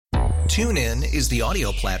TuneIn is the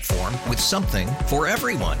audio platform with something for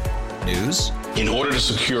everyone. News. In order to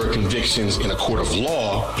secure convictions in a court of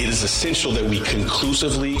law, it is essential that we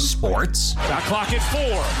conclusively. Sports. Shot clock at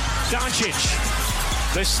 4.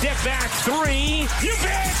 Doncic. The step back 3. You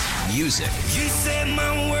bet. Music. You set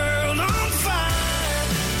my world on fire.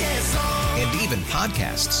 Yes, and even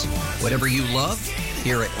podcasts. Whatever you love,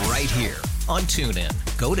 hear it right here on TuneIn.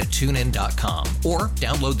 Go to TuneIn.com or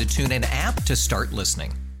download the TuneIn app to start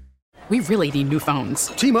listening. We really need new phones.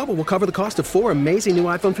 T-Mobile will cover the cost of 4 amazing new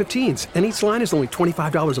iPhone 15s, and each line is only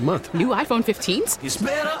 $25 a month. New iPhone 15s? it's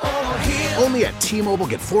better over here. Only at T-Mobile,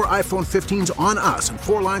 get 4 iPhone 15s on us and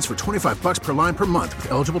 4 lines for $25 per line per month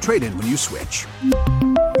with eligible trade-in when you switch.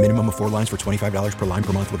 Minimum of 4 lines for $25 per line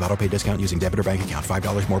per month with autopay discount using debit or bank account.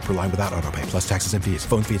 $5 more per line without autopay, plus taxes and fees.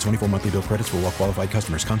 Phone fee at 24 monthly bill credits for well-qualified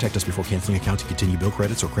customers. Contact us before canceling account to continue bill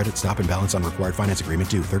credits or credit stop and balance on required finance agreement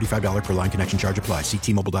due. $35 per line connection charge applies. See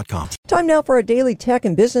T-Mobile.com. Time now for a daily tech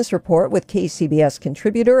and business report with KCBS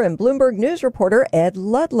contributor and Bloomberg News reporter Ed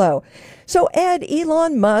Ludlow. So, Ed,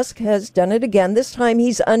 Elon Musk has done it again. This time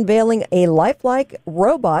he's unveiling a lifelike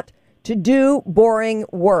robot to do boring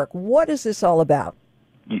work. What is this all about?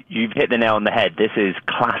 You've hit the nail on the head. This is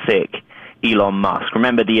classic Elon Musk.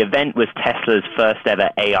 Remember, the event was Tesla's first ever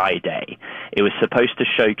AI day. It was supposed to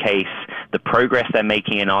showcase the progress they're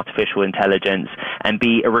making in artificial intelligence and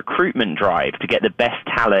be a recruitment drive to get the best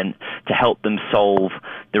talent to help them solve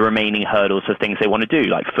the remaining hurdles of things they want to do,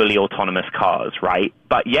 like fully autonomous cars, right?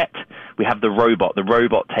 But yet, we have the robot. The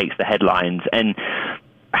robot takes the headlines. And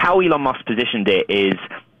how Elon Musk positioned it is,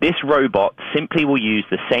 this robot simply will use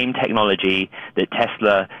the same technology that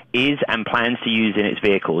Tesla is and plans to use in its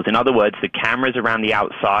vehicles. In other words, the cameras around the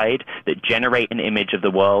outside that generate an image of the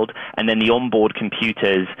world, and then the onboard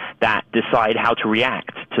computers that decide how to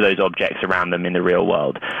react to those objects around them in the real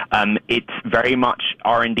world. It's very much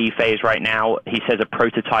R&D phase right now. He says a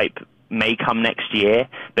prototype may come next year,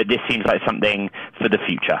 but this seems like something for the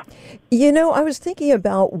future. You know, I was thinking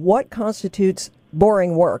about what constitutes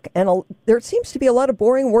boring work, and there seems to be a lot of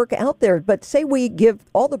boring work out there, but say we give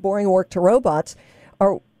all the boring work to robots,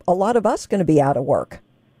 are a lot of us going to be out of work?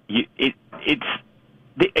 It's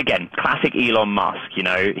again, classic Elon Musk. You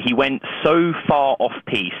know, he went so far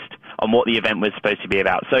off-piste on what the event was supposed to be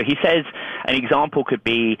about. So he says an example could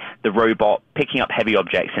be the robot picking up heavy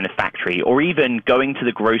objects in a factory, or even going to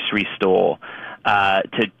the grocery store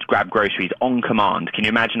to grab groceries on command. Can you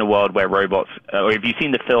imagine a world where robots, or have you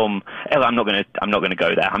seen the film? I'm not going to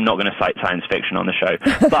go there. I'm not going to cite science fiction on the show.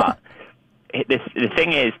 But the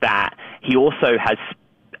thing is that he also has,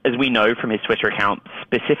 as we know from his Twitter account,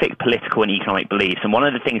 specific political and economic beliefs. And one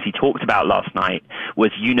of the things he talked about last night was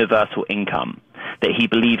universal income, that he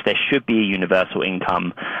believes there should be a universal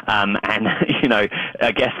income. And, you know,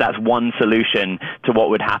 I guess that's one solution to what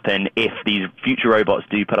would happen if these future robots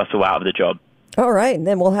do put us all out of the job. All right, and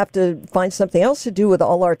then we'll have to find something else to do with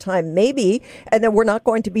all our time, maybe. And then we're not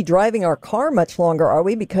going to be driving our car much longer, are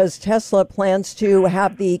we? Because Tesla plans to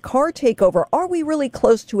have the car take over. Are we really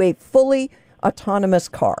close to a fully autonomous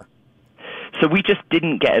car? So we just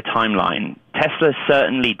didn't get a timeline. Tesla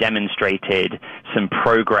certainly demonstrated some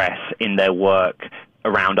progress in their work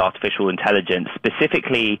around artificial intelligence.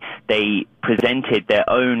 Specifically, they presented their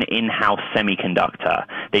own in-house semiconductor.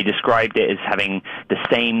 They described it as having the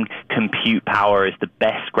same compute power as the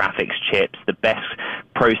best graphics chips, the best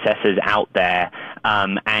processors out there,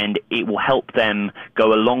 and it will help them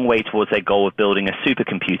go a long way towards their goal of building a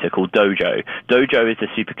supercomputer called Dojo. Dojo is a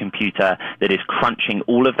supercomputer that is crunching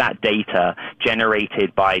all of that data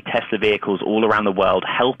generated by Tesla vehicles all around the world,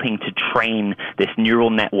 helping to train this neural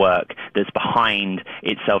network that's behind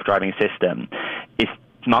its self-driving system.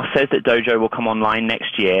 Musk says that Dojo will come online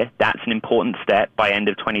next year. That's an important step by end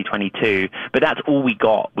of 2022. But that's all we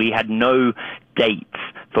got. We had no dates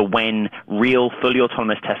for when real, fully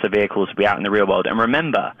autonomous Tesla vehicles will be out in the real world. And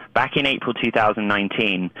remember, back in April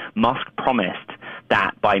 2019, Musk promised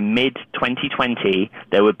that by mid-2020,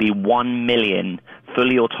 there would be 1 million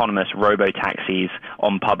fully autonomous robo-taxis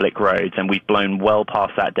on public roads. And we've blown well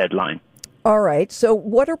past that deadline. All right. So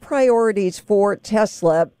what are priorities for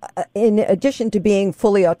Tesla in addition to being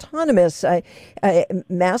fully autonomous,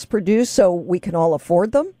 mass produced so we can all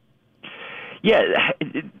afford them? Yeah.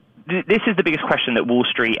 This is the biggest question that Wall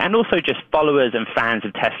Street and also just followers and fans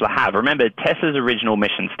of Tesla have. Remember, Tesla's original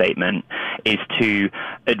mission statement is to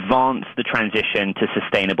advance the transition to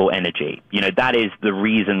sustainable energy. You know, that is the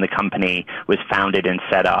reason the company was founded and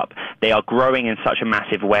set up. They are growing in such a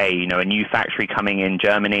massive way. You know, a new factory coming in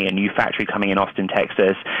Germany, a new factory coming in Austin,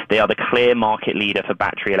 Texas. They are the clear market leader for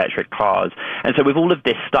battery electric cars. And so with all of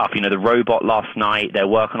this stuff, you know, the robot last night, their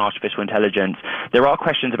work on artificial intelligence, there are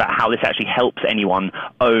questions about how this actually helps anyone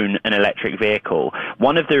own an electric vehicle.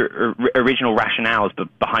 One of the original rationales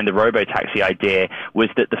behind the robotaxi idea was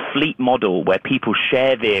that the fleet model where people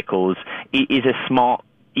share vehicles is a smart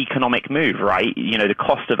economic move, right? You know, the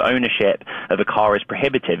cost of ownership of a car is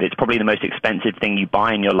prohibitive. It's probably the most expensive thing you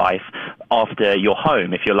buy in your life after your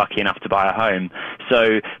home, if you're lucky enough to buy a home.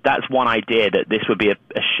 So that's one idea, that this would be a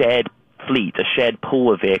shared fleet, a shared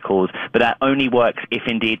pool of vehicles, but that only works if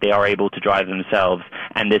indeed they are able to drive themselves,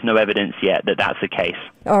 and there's no evidence yet that that's the case.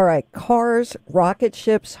 All right, cars, rocket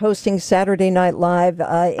ships, hosting Saturday Night Live.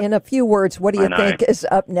 In a few words, what do you think is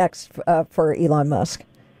up next for Elon Musk?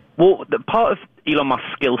 Well, the part of Elon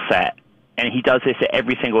Musk's skill set, and he does this at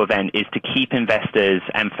every single event, is to keep investors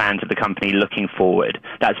and fans of the company looking forward.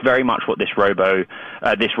 That's very much what this robot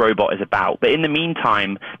is about. But in the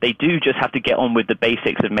meantime, they do just have to get on with the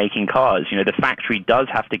basics of making cars. You know, the factory does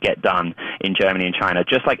have to get done in Germany and China.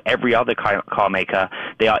 Just like every other car maker,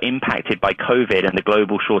 they are impacted by COVID and the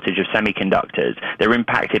global shortage of semiconductors. They're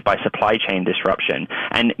impacted by supply chain disruption.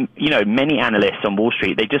 And, you know, many analysts on Wall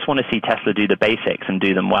Street, they just want to see Tesla do the basics and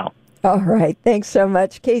do them well. All right. Thanks so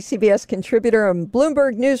much. KCBS contributor and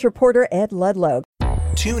Bloomberg News reporter Ed Ludlow.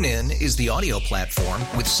 TuneIn is the audio platform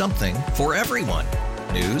with something for everyone.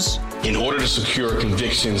 News. In order to secure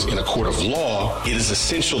convictions in a court of law, it is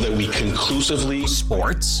essential that we conclusively.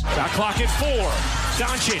 Sports. Shot clock at 4.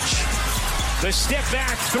 Doncic. The step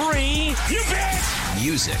back 3. You bet.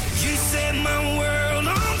 Music. You set my world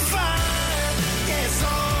on fire. Yes,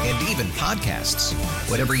 and even podcasts.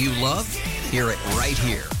 Whatever you love, hear it right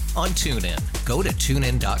here on TuneIn. Go to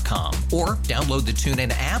TuneIn.com or download the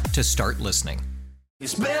TuneIn app to start listening.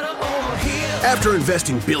 It's better over here. After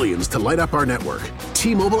investing billions to light up our network,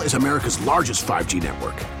 T-Mobile is America's largest 5G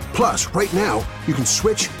network. Plus, right now, you can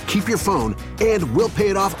switch, keep your phone, and we'll pay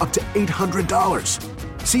it off up to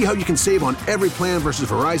 $800. See how you can save on every plan versus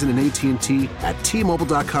Verizon and AT&T at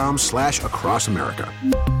T-Mobile.com/across America.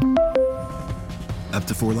 Up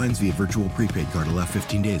to 4 lines via virtual prepaid card. Allow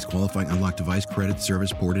 15 days. Qualifying unlocked device credit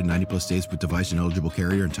service ported 90-plus days with device and eligible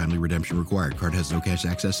carrier and timely redemption required. Card has no cash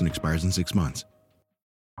access and expires in 6 months.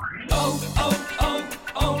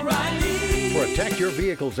 O'Reilly. Protect your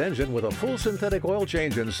vehicle's engine with a full synthetic oil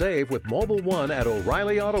change and save with Mobil 1 at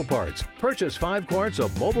O'Reilly Auto Parts. Purchase 5 quarts of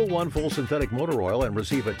Mobil 1 full synthetic motor oil and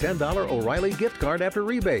receive a $10 O'Reilly gift card after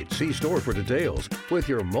rebate. See store for details. With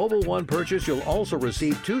your Mobil 1 purchase, you'll also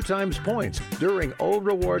receive 2 times points during O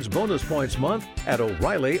Rewards Bonus Points Month at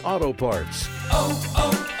O'Reilly Auto Parts.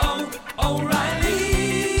 O'Reilly.